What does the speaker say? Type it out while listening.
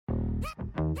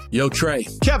Yo, Trey.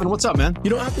 Kevin, what's up, man?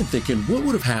 I've been thinking, what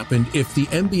would have happened if the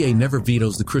NBA never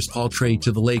vetoes the Chris Paul trade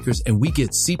to the Lakers and we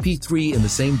get CP3 in the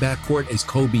same backcourt as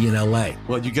Kobe in LA?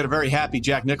 Well, you get a very happy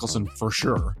Jack Nicholson for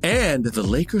sure. And the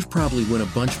Lakers probably win a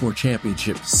bunch more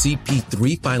championships.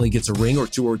 CP3 finally gets a ring or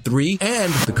 2 or 3,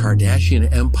 and the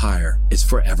Kardashian empire is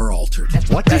forever altered.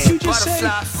 What did you just say?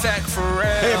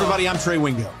 Hey, everybody, I'm Trey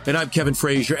Wingo. And I'm Kevin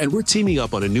Frazier, and we're teaming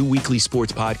up on a new weekly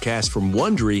sports podcast from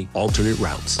Wondery, Alternate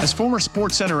Routes. As former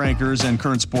Sports Center anchors and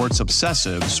current sports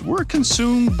obsessives, we're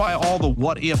consumed by all the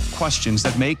what-if questions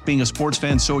that make being a sports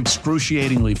fan so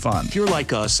excruciatingly fun. If you're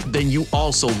like us, then you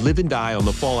also live and die on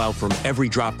the fallout from every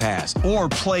drop pass. Or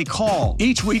play call.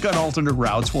 Each week on Alternate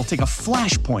Routes, we'll take a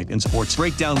flashpoint in sports,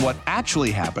 break down what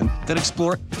actually happened, then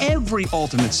explore every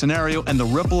alternate scenario and the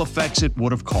ripple effects it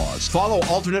would have caused. Follow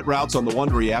Alternate Routes on the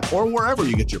Wondery app or wherever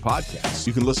you get your podcasts.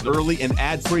 You can listen early and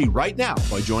ad-free right now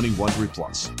by joining Wondery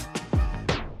Plus.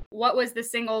 What was the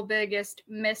single biggest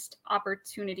missed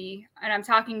opportunity? And I'm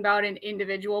talking about an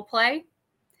individual play.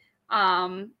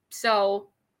 So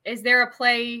is there a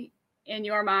play in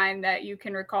your mind that you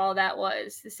can recall that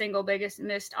was the single biggest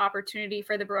missed opportunity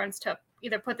for the Bruins to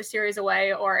either put the series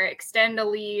away or extend a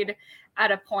lead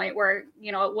at a point where,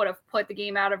 it would have put the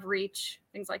game out of reach,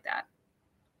 things like that?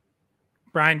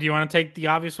 Brian, do you want to take the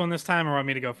obvious one this time or want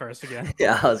me to go first again?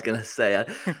 Yeah, I was going to say,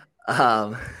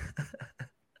 oh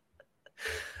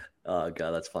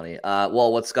God, that's funny.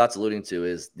 Well, what Scott's alluding to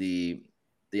is the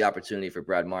opportunity for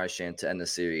Brad Marchand to end the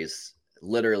series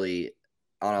literally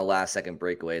on a last-second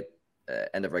breakaway,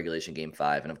 end of regulation, Game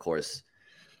 5. And of course,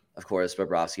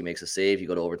 Bobrovsky makes a save. You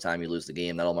go to overtime, you lose the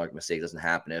game. That hallmark mistake doesn't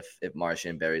happen if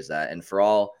Marchand buries that. And for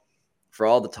all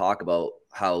the talk about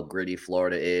how gritty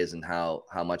Florida is and how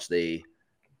much they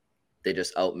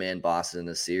just outmanned Boston in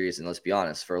this series, and let's be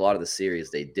honest, for a lot of the series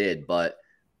they did, but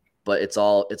it's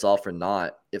all for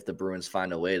naught if the Bruins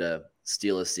find a way to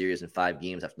steal a series in 5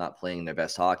 games after not playing their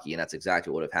best hockey. And that's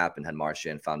exactly what would have happened had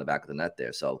Marchand found the back of the net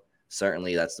there. So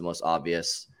certainly that's the most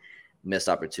obvious missed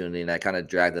opportunity. And I kind of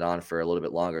dragged it on for a little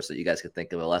bit longer so you guys could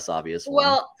think of a less obvious one.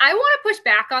 Well, I want to push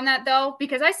back on that though,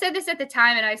 because I said this at the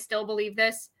time and I still believe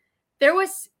this. There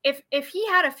was, if he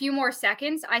had a few more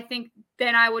seconds, I think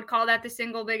then I would call that the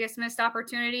single biggest missed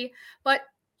opportunity. But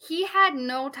he had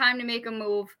no time to make a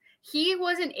move. He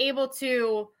wasn't able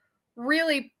to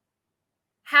really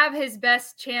have his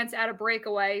best chance at a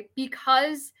breakaway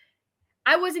because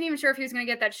I wasn't even sure if he was going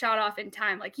to get that shot off in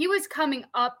time. Like, he was coming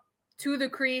up to the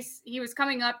crease. He was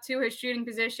coming up to his shooting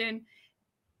position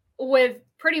with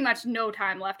pretty much no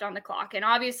time left on the clock. And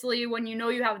obviously when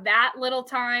you have that little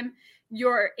time,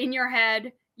 you're in your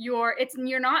head, you're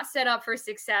not set up for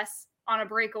success on a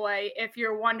breakaway. If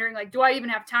you're wondering, like, do I even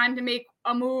have time to make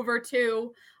a move or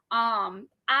two?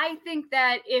 I think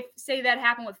that if, say, that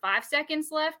happened with 5 seconds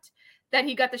left, that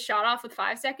he got the shot off with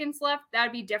 5 seconds left, that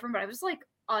would be different. But it was like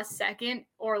a second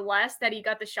or less that he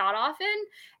got the shot off in.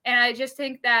 And I just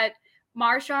think that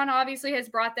Marchand obviously has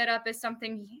brought that up as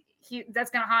something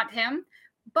that's going to haunt him.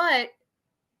 But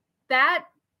that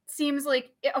seems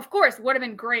like, of course, would have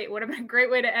been great. Would have been a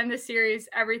great way to end the series.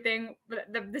 Everything,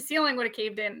 the ceiling would have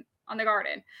caved in on the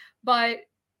Garden. But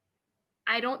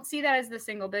I don't see that as the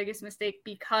single biggest mistake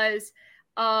because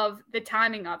of the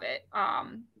timing of it.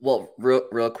 Well,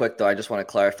 real quick though, I just want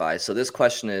to clarify. So this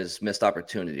question is missed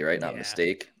opportunity, right? Not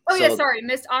mistake. Oh, so, yeah, sorry,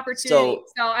 missed opportunity.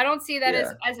 So I don't see that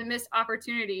as a missed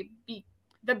opportunity.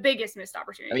 The biggest missed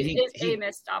opportunity. I mean, it is a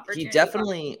missed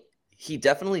opportunity. He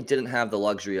definitely didn't have the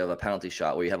luxury of a penalty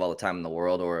shot where you have all the time in the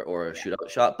world or a shootout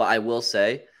shot. But I will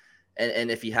say,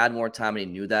 and if he had more time and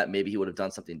he knew that, maybe he would have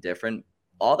done something different.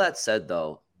 All that said,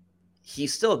 though, he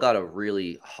still got a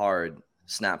really hard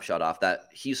snapshot off that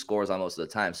he scores on most of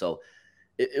the time. So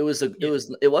it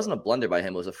wasn't a blunder by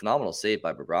him. It was a phenomenal save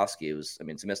by Bobrovsky. It's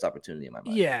a missed opportunity in my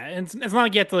mind. Yeah, and it's not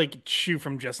like you have to like shoot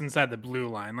from just inside the blue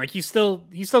line. Like he still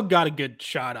got a good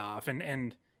shot off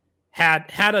and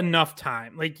had enough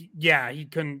time. Like, yeah, he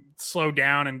couldn't slow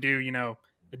down and do,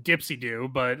 a dipsy do,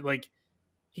 but like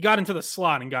he got into the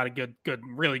slot and got a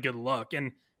really good look.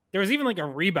 And there was even like a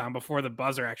rebound before the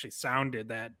buzzer actually sounded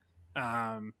that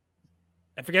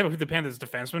I forget who the Panthers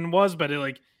defenseman was, but it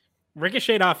like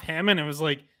ricocheted off him. And it was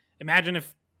like, imagine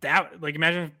if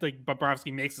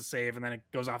Bobrovsky makes a save and then it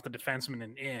goes off the defenseman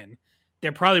and in.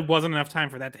 There probably wasn't enough time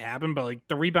for that to happen, but like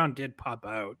the rebound did pop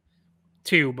out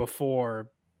too before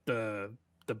the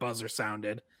buzzer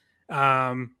sounded.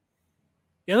 The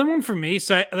other one for me,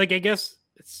 so I guess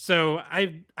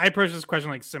I approach this question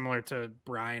like similar to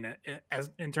Brian as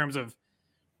in terms of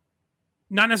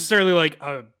not necessarily like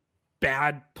a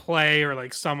bad play or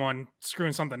like someone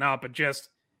screwing something up, but just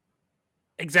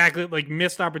exactly like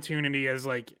missed opportunity as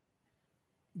like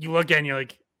you look at and you're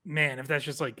like, man, if that's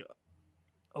just like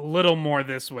a little more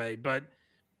this way. But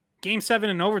game 7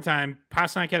 in overtime,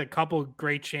 Pasternak had a couple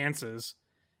great chances,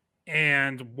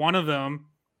 and one of them,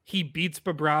 he beats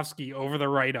Bobrovsky over the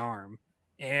right arm,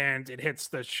 and it hits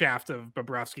the shaft of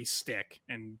Bobrovsky's stick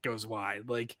and goes wide.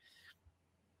 Like,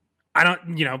 I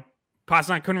don't,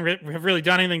 Pasternak couldn't have really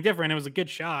done anything different. It was a good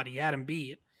shot. He had him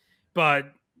beat.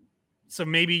 But so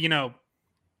maybe,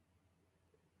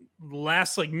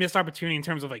 less like missed opportunity in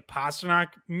terms of like Pasternak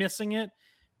missing it,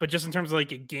 but just in terms of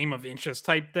like a game of inches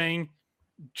type thing,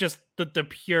 just the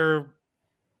pure.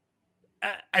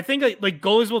 I think like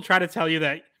goalies will try to tell you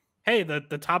that, hey,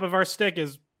 the top of our stick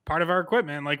is part of our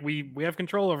equipment. Like we have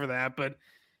control over that. But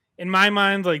in my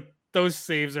mind, like those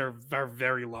saves are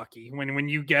very lucky when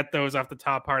you get those off the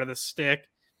top part of the stick,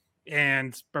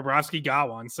 and Bobrovsky got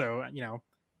one. So,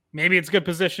 maybe it's good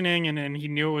positioning and he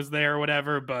knew it was there or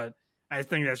whatever, but I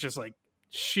think that's just like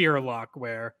sheer luck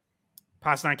where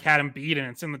Pasternak had him beat and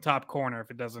it's in the top corner if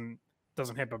it doesn't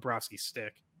hit Bobrovsky's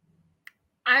stick.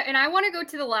 I want to go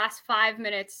to the last 5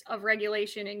 minutes of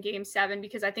regulation in game 7,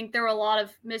 because I think there were a lot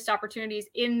of missed opportunities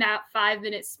in that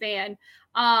 5-minute span.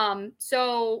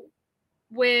 So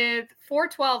with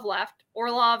 4:12 left,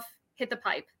 Orlov hit the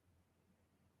pipe.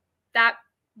 That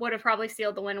would have probably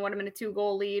sealed the win, would have been a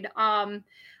 2-goal lead.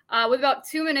 With about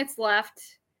 2 minutes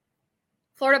left,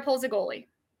 Florida pulls a goalie.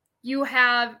 You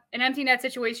have an empty net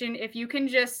situation. If you can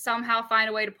just somehow find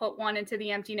a way to put one into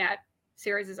the empty net,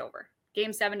 series is over.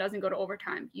 Game 7 doesn't go to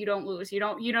overtime. You don't lose. You're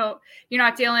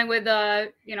not dealing with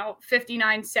a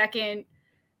 59-second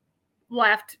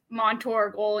left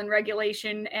Montour goal in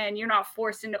regulation, and you're not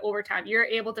forced into overtime. You're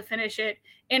able to finish it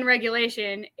in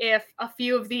regulation if a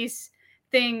few of these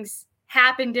things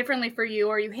happen differently for you,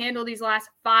 or you handle these last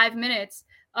 5 minutes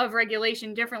of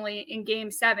regulation differently in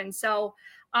game 7. So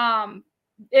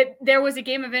there was a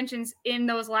game of inches in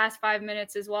those last 5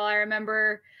 minutes as well. I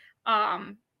remember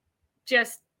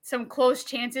just some close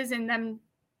chances and them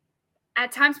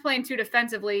at times playing too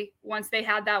defensively once they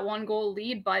had that 1-goal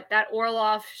lead. But that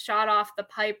Orlov shot off the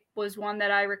pipe was one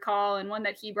that I recall, and one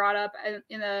that he brought up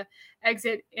in the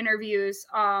exit interviews.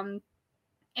 And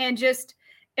just,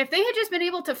 if they had just been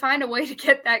able to find a way to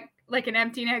get that, like an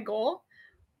empty net goal,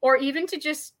 or even to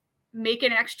just make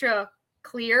an extra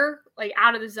clear, like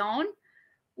out of the zone,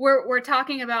 we're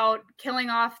talking about killing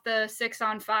off the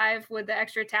 6-on-5 with the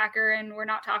extra attacker, and we're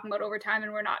not talking about overtime,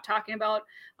 and we're not talking about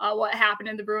what happened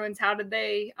in the Bruins. How did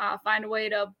they find a way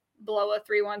to blow a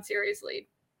 3-1 series lead?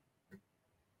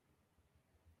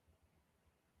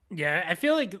 Yeah, I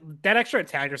feel like that extra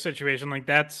attacker situation, like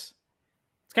it's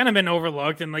kind of been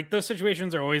overlooked, and like those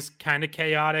situations are always kind of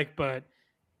chaotic, but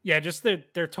yeah, just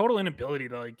their total inability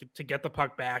to get the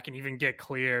puck back and even get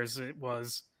clears. It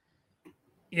was,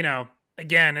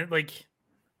 again,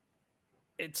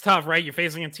 it's tough, right? You're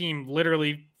facing a team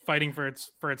literally fighting for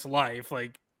its life,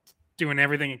 like doing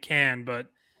everything it can. But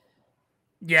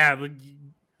yeah,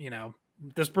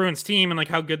 this Bruins team and like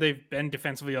how good they've been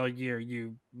defensively all year,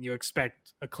 you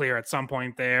expect a clear at some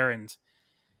point there, and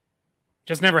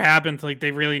just never happened. Like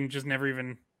they really just never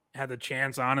even had the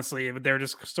chance, honestly. They're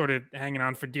just sort of hanging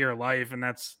on for dear life, and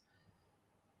it's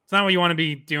not what you want to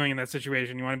be doing in that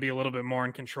situation. You want to be a little bit more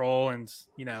in control, and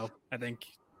I think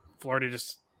Florida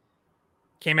just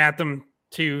came at them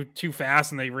too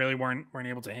fast, and they really weren't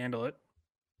able to handle it.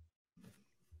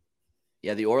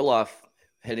 Yeah, the Orlov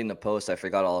hitting the post, I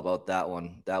forgot all about that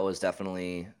one. That was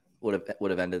definitely would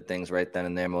have ended things right then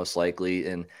and there, most likely.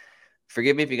 And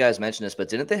forgive me if you guys mentioned this, but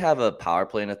didn't they have a power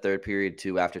play in the third period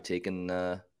too after taking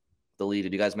the lead?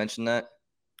 Did you guys mention that?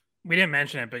 We didn't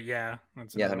mention it, but yeah.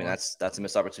 That's a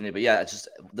missed opportunity. But yeah, it's just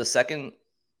the second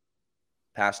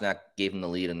Pasternak gave them the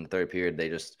lead in the third period, they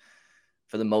just,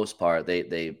 for the most part,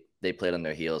 they played on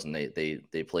their heels, and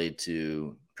they played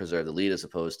to preserve the lead as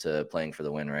opposed to playing for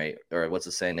the win, right? Or what's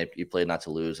the saying? You played not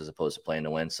to lose as opposed to playing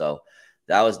to win. So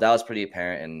that was pretty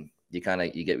apparent, and you get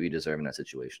what you deserve in that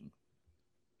situation.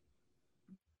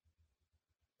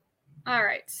 All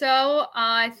right, so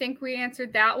I think we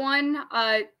answered that one.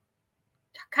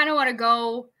 Kind of want to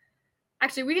go.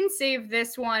 Actually, we didn't save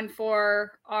this one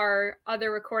for our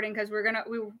other recording because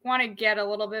we want to get a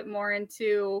little bit more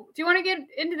into. Do you want to get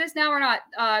into this now or not?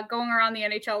 Going around the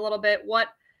NHL a little bit. What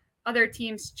other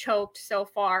teams choked so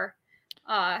far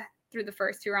through the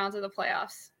first 2 rounds of the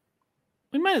playoffs?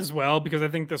 We might as well, because I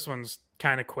think this one's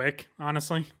kind of quick,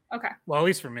 honestly. Okay. Well, at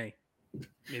least for me.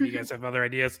 Maybe you guys have other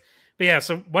ideas. But yeah,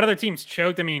 so what other teams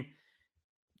choked? I mean,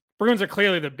 Bruins are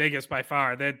clearly the biggest by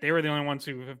far. They were the only ones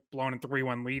who have blown a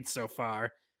 3-1 lead so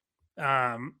far.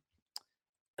 I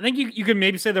think you could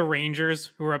maybe say the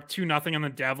Rangers, who are up 2-0 on the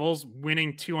Devils,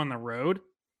 winning 2 on the road.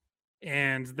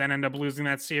 and then end up losing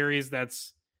that series,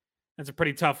 that's a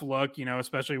pretty tough look,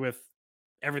 especially with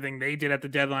everything they did at the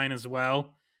deadline as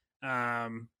well.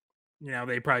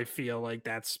 They probably feel like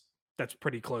that's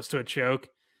pretty close to a choke.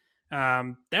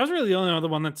 That was really the only other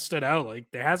one that stood out. Like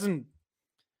there hasn't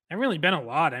really been a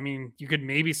lot. I mean, you could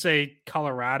maybe say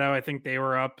Colorado. I think they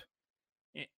were up.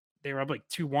 Like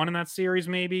 2-1 in that series,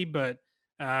 maybe. But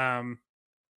as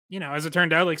it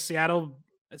turned out, like Seattle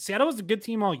was a good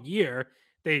team all year.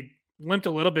 They limped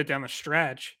a little bit down the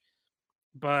stretch,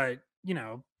 but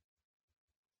I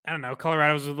don't know.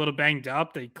 Colorado was a little banged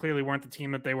up. They clearly weren't the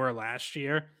team that they were last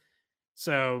year.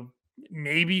 So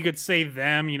maybe you could say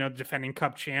them, defending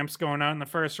cup champs going out in the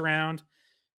first round.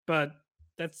 But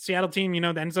that Seattle team,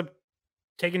 that ends up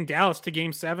taking Dallas to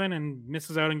game 7 and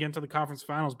misses out and getting to the conference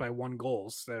finals by 1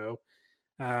 goal. So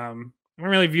I don't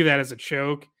really view that as a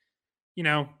choke.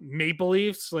 Maple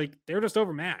Leafs, like they're just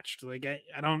overmatched. Like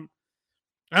I don't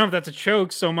know if that's a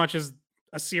choke so much as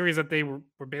a series that they were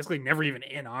basically never even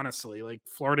in, honestly. Like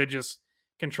Florida just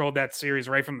controlled that series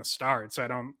right from the start. So I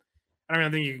don't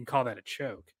really think you can call that a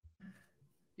choke.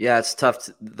 Yeah, it's tough.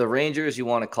 The Rangers, you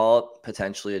want to call it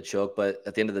potentially a choke, but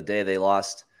at the end of the day, they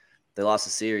lost the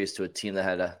series to a team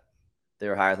that they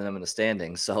were higher than them in the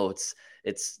standings. So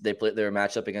they played their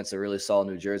matchup against a really solid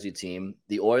New Jersey team.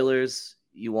 The Oilers,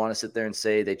 you want to sit there and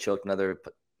say they choked another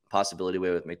possibility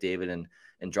away with McDavid and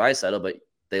Draisaitl, but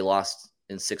they lost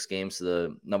in 6 games to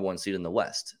the number 1 seed in the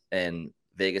West. And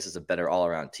Vegas is a better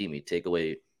all-around team. You take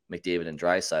away McDavid and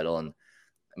Draisaitl, and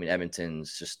I mean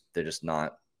Edmonton's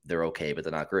they're okay, but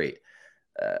they're not great.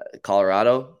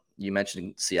 Colorado, you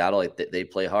mentioned Seattle, like they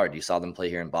play hard. You saw them play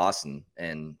here in Boston,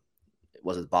 and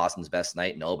was it Boston's best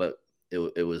night? No, but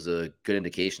it was a good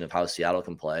indication of how Seattle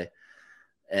can play.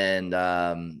 And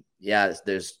Tampa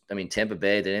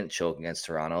Bay, they didn't choke against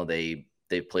Toronto. They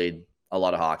played a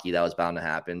lot of hockey. That was bound to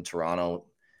happen. Toronto,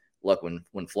 look,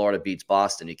 when Florida beats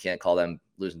Boston, you can't call them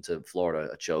losing to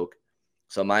Florida a choke.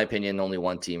 So in my opinion, only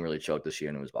one team really choked this year,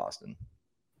 and it was Boston.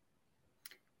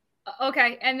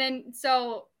 Okay. And then,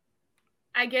 so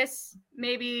I guess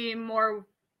maybe more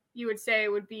you would say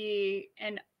would be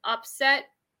an upset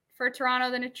for Toronto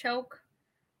than a choke.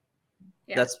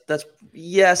 Yeah. That's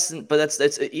yes, but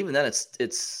that's even then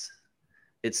it's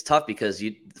tough because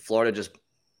Florida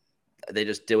they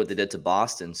just did what they did to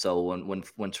Boston. So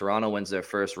when Toronto wins their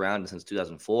first round since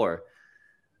 2004,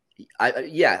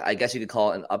 I guess you could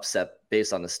call it an upset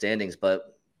based on the standings,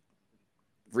 but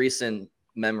recent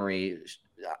memory,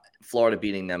 Florida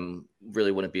beating them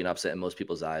really wouldn't be an upset in most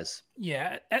people's eyes.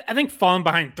 Yeah, I think falling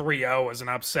behind 3-0 was an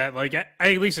upset. Like I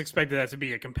at least expected that to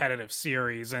be a competitive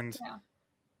series, and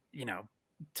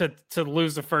to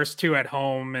lose the first 2 at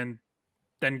home and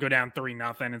then go down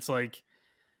 3-0. It's like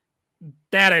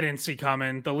that I didn't see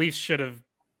coming. The Leafs should have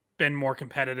been more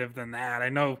competitive than that. I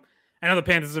know the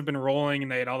Panthers have been rolling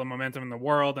and they had all the momentum in the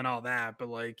world and all that, but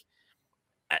like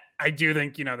I do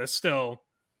think there's still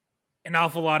an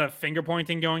awful lot of finger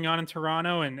pointing going on in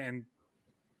Toronto, and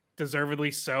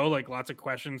deservedly so. Like lots of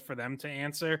questions for them to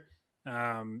answer.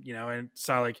 And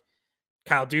saw like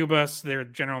Kyle Dubas, their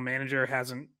general manager,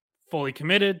 hasn't fully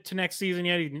committed to next season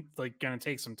yet. He's like going to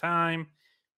take some time.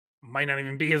 Might not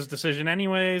even be his decision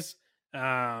anyways.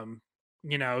 Are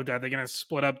they going to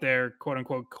split up their quote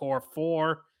unquote core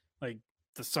 4? Like,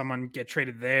 does someone get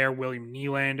traded there? William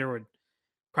Nylander would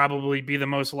probably be the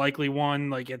most likely one.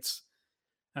 Like it's,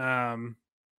 I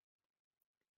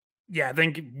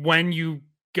think when you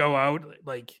go out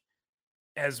like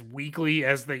as weakly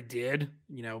as they did,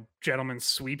 gentleman's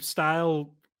sweep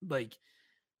style, like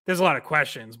there's a lot of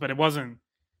questions, but it wasn't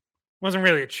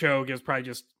really a choke. It was probably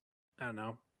just, I don't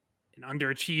know, an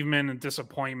underachievement and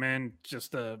disappointment,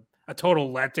 just a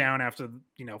total letdown after,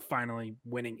 finally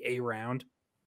winning a round.